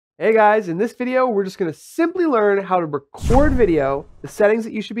Hey guys, in this video, we're just gonna simply learn how to record video, the settings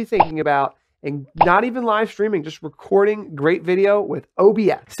that you should be thinking about, and not even live streaming, just recording great video with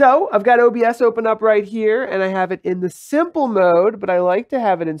OBS. So I've got OBS open up right here and I have it in the simple mode, but I like to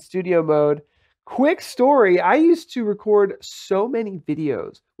have it in studio mode. Quick story, I used to record so many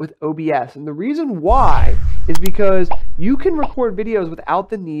videos with OBS, and the reason why is because you can record videos without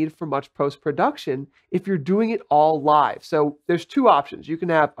the need for much post-production if you're doing it all live. So there's two options. You can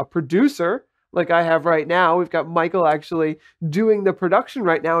have a producer like I have right now. We've got Michael actually doing the production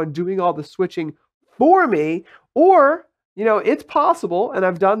right now and doing all the switching for me. Or, it's possible, and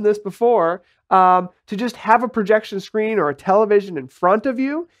I've done this before, to just have a projection screen or a television in front of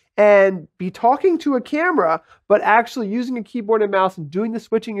you and be talking to a camera, but actually using a keyboard and mouse and doing the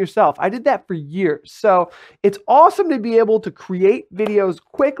switching yourself. I did that for years. So it's awesome to be able to create videos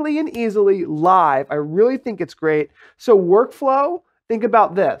quickly and easily live. I really think it's great. So workflow, think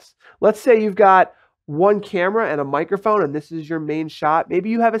about this. Let's say you've got one camera and a microphone, and this is your main shot. Maybe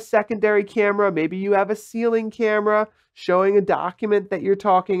you have a secondary camera. Maybe you have a ceiling camera showing a document that you're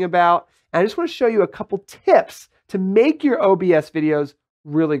talking about. And I just want to show you a couple tips to make your OBS videos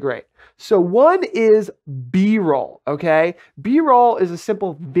really great. So one is B-roll, okay? B-roll is a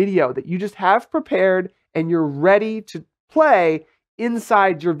simple video that you just have prepared and you're ready to play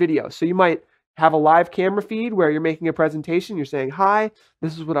inside your video. So you might have a live camera feed where you're making a presentation. You're saying, hi,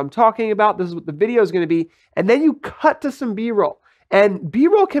 this is what I'm talking about. This is what the video is going to be. And then you cut to some B-roll. And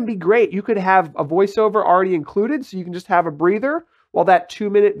B-roll can be great. You could have a voiceover already included, so you can just have a breather while that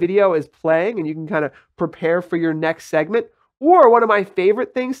 2-minute video is playing and you can kind of prepare for your next segment. Or one of my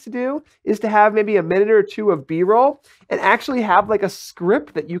favorite things to do is to have maybe a minute or two of B-roll and actually have like a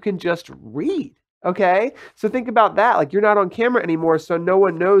script that you can just read, okay? So think about that, like you're not on camera anymore, so no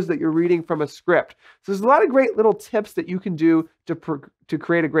one knows that you're reading from a script. So there's a lot of great little tips that you can do to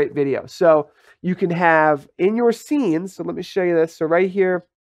create a great video. So you can have in your scenes, so let me show you this. So right here,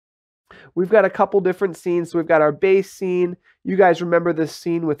 we've got a couple different scenes. So we've got our base scene. You guys remember this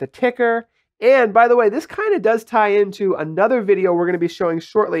scene with the ticker. And by the way, this kind of does tie into another video we're going to be showing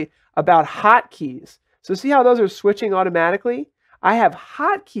shortly about hotkeys. So see how those are switching automatically? I have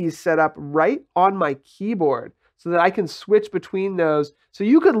hotkeys set up right on my keyboard so that I can switch between those. So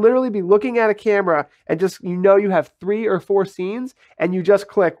you could literally be looking at a camera and just, you have 3 or 4 scenes and you just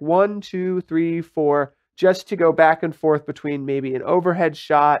click 1, 2, 3, 4 just to go back and forth between maybe an overhead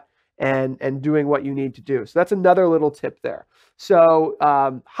shot and doing what you need to do. So that's another little tip there. So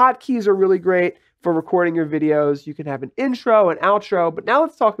hotkeys are really great for recording your videos. You can have an intro and outro, but now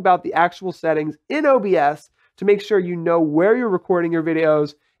let's talk about the actual settings in OBS to make sure you know where you're recording your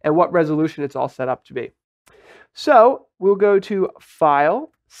videos and what resolution it's all set up to be. So we'll go to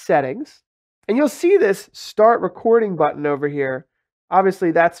File, Settings, and you'll see this Start Recording button over here.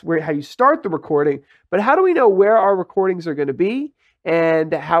 Obviously, that's how you start the recording, but how do we know where our recordings are going to be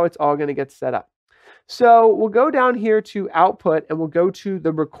and how it's all going to get set up? So we'll go down here to Output and we'll go to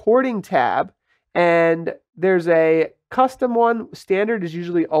the Recording tab, and there's a custom one. Standard is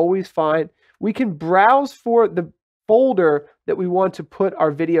usually always fine. We can browse for the folder that we want to put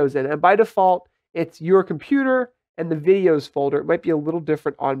our videos in, and by default, it's your computer and the videos folder. It might be a little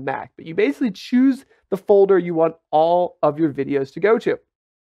different on Mac, but you basically choose the folder you want all of your videos to go to.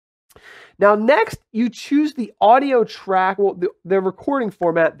 Now, next, you choose the audio track, well, the recording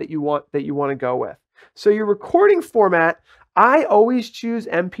format that you want to go with. So your recording format, I always choose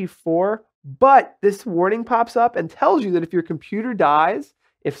MP4, but this warning pops up and tells you that if your computer dies,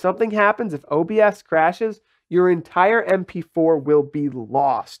 if something happens, if OBS crashes, your entire MP4 will be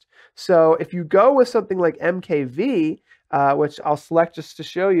lost. So if you go with something like MKV, which I'll select just to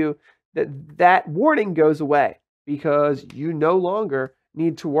show you, that warning goes away because you no longer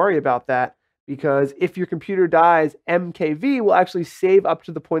need to worry about that, because if your computer dies, MKV will actually save up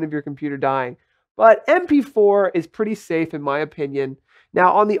to the point of your computer dying. But MP4 is pretty safe in my opinion.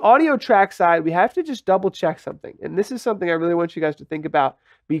 Now on the audio track side, we have to just double check something. And this is something I really want you guys to think about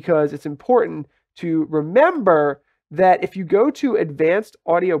because it's important to remember that if you go to advanced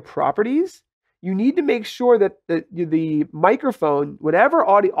audio properties, you need to make sure that the microphone, whatever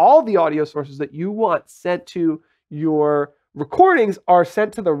audio, all the audio sources that you want sent to your recordings are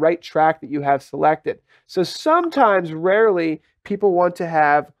sent to the right track that you have selected. So sometimes, rarely, people want to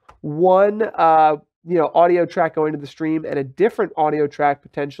have one audio track going to the stream and a different audio track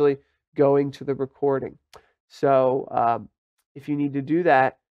potentially going to the recording. So if you need to do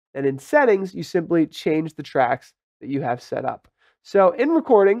that, then in settings, you simply change the tracks that you have set up. So in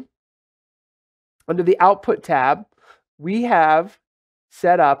recording, under the Output tab, we have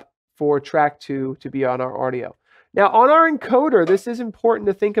set up for track 2 to be on our audio. Now on our encoder, this is important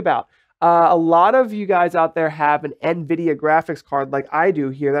to think about. A lot of you guys out there have an NVIDIA graphics card like I do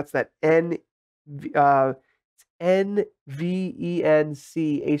here. That's that NVENC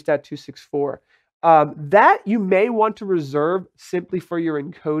H.264. That you may want to reserve simply for your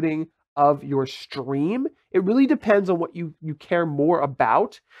encoding of your stream. It really depends on what you care more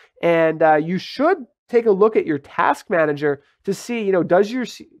about. And you should take a look at your task manager to see, does your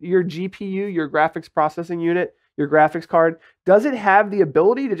GPU, your graphics processing unit, your graphics card, does it have the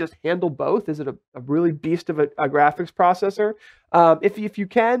ability to just handle both? Is it a really beast of a graphics processor? If you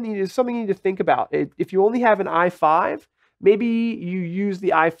can, it's something you need to think about. If you only have an i5, maybe you use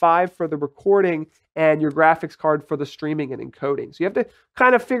the i5 for the recording and your graphics card for the streaming and encoding. So you have to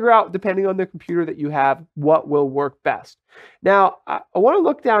kind of figure out, depending on the computer that you have, what will work best. Now, I want to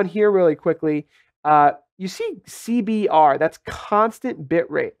look down here really quickly. You see CBR, that's constant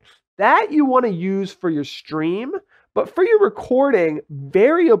bitrate. That you want to use for your stream, but for your recording,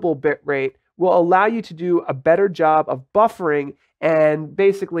 variable bitrate will allow you to do a better job of buffering and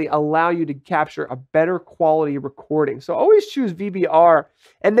basically allow you to capture a better quality recording. So always choose VBR.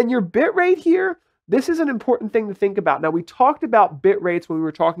 And then your bitrate here, this is an important thing to think about. Now, we talked about bit rates when we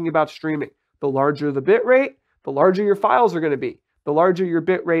were talking about streaming. The larger the bit rate, the larger your files are going to be. The larger your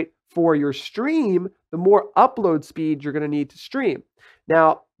bit rate for your stream, the more upload speed you're going to need to stream.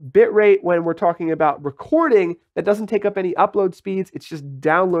 Now, bitrate, when we're talking about recording, that doesn't take up any upload speeds. It's just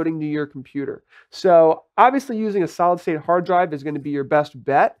downloading to your computer. So obviously using a solid state hard drive is going to be your best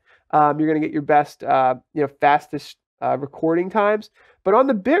bet. You're going to get your best, fastest recording times. But on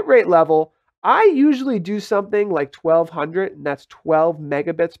the bitrate level, I usually do something like 1200, and that's 12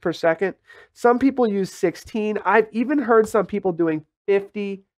 megabits per second. Some people use 16. I've even heard some people doing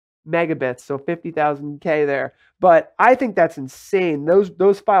 50 megabits, so 50,000 K there. But I think that's insane.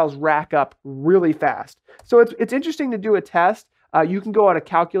 Those files rack up really fast. So it's interesting to do a test. You can go on a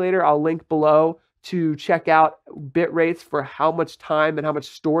calculator. I'll link below to check out bit rates for how much time and how much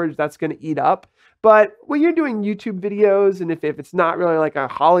storage that's going to eat up. But when you're doing YouTube videos, and if it's not really like a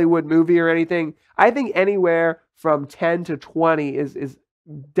Hollywood movie or anything, I think anywhere from 10 to 20 is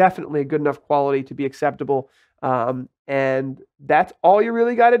definitely a good enough quality to be acceptable. And that's all you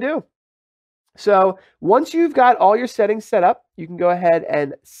really got to do. So once you've got all your settings set up, you can go ahead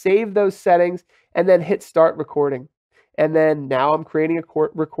and save those settings and then hit start recording. And then now I'm creating a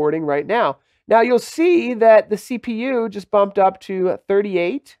recording right now. Now you'll see that the CPU just bumped up to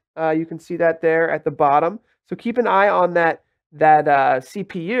 38. You can see that there at the bottom. So keep an eye on that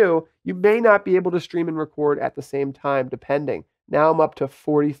CPU. You may not be able to stream and record at the same time, depending. Now I'm up to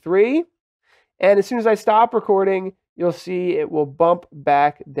 43. And as soon as I stop recording, you'll see it will bump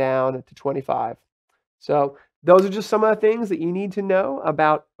back down to 25. So those are just some of the things that you need to know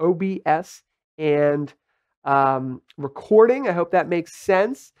about OBS and recording. I hope that makes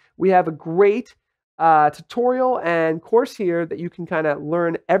sense. We have a great tutorial and course here that you can kind of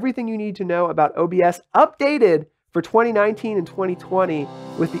learn everything you need to know about OBS, updated for 2019 and 2020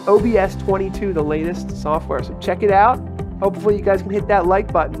 with the OBS 22, the latest software. So check it out. Hopefully you guys can hit that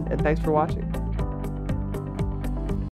like button, and thanks for watching.